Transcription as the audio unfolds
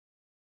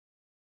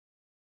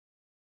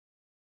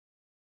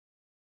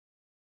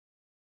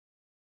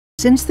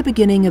Since the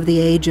beginning of the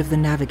age of the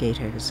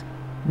navigators,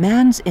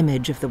 man's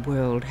image of the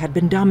world had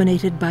been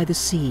dominated by the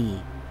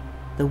sea,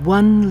 the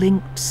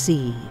one-linked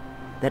sea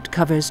that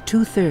covers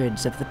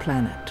 2/3 of the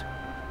planet.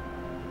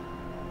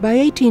 By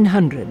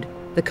 1800,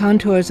 the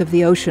contours of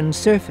the ocean's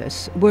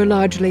surface were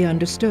largely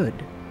understood.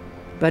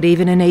 But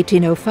even in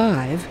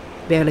 1805,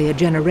 barely a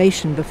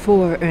generation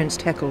before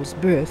Ernst Haeckel's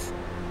birth,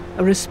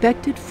 a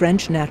respected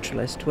French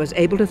naturalist was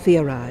able to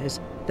theorize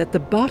that the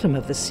bottom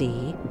of the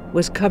sea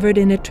was covered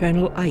in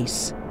eternal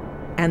ice,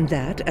 and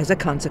that, as a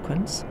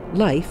consequence,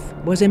 life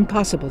was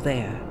impossible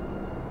there.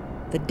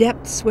 The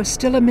depths were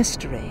still a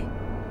mystery,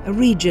 a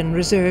region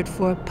reserved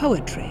for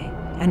poetry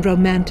and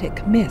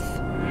romantic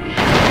myth.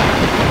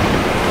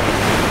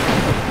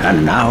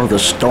 And now the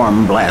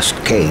storm blast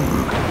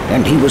came,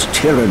 and he was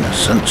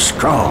tyrannous and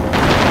strong.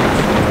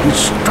 He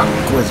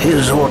struck with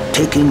his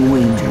o'ertaking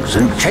wings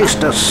and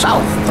chased us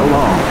south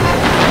along.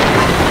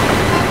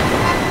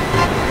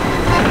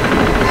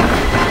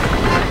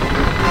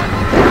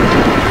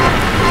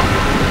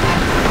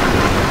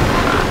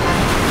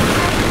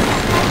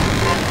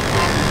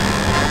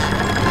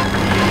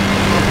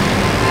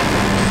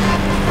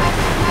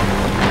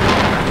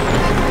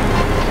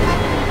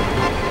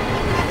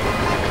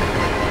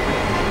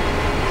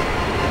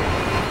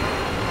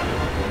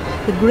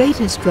 The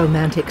greatest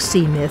romantic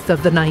sea myth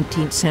of the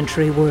 19th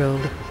century world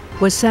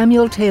was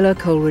Samuel Taylor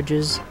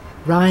Coleridge's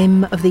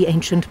Rime of the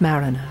Ancient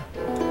Mariner.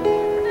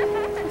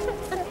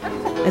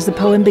 As the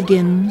poem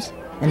begins,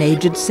 an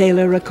aged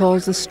sailor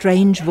recalls the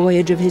strange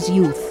voyage of his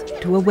youth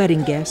to a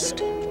wedding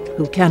guest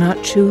who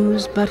cannot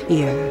choose but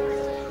hear.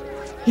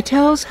 He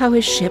tells how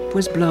his ship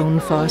was blown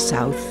far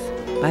south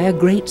by a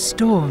great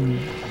storm.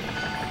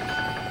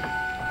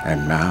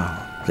 And now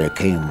there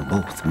came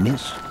both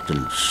mist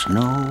and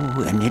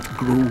snow, and it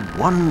grew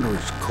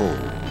wondrous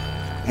cold,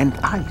 and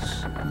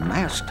ice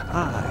mast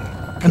high.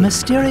 A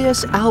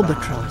mysterious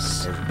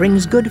albatross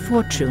brings good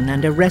fortune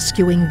and a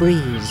rescuing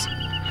breeze.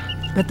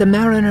 But the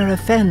mariner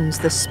offends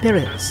the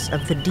spirits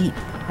of the deep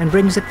and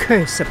brings a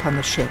curse upon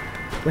the ship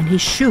when he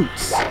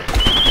shoots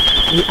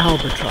the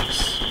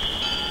albatross.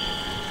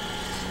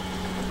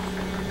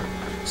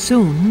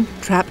 Soon,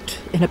 trapped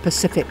in a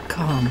Pacific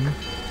calm,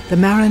 the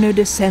mariner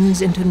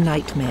descends into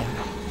nightmare.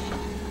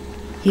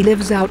 He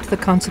lives out the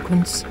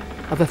consequence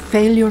of a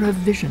failure of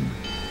vision,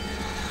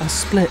 a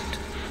split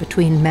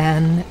between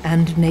man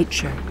and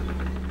nature.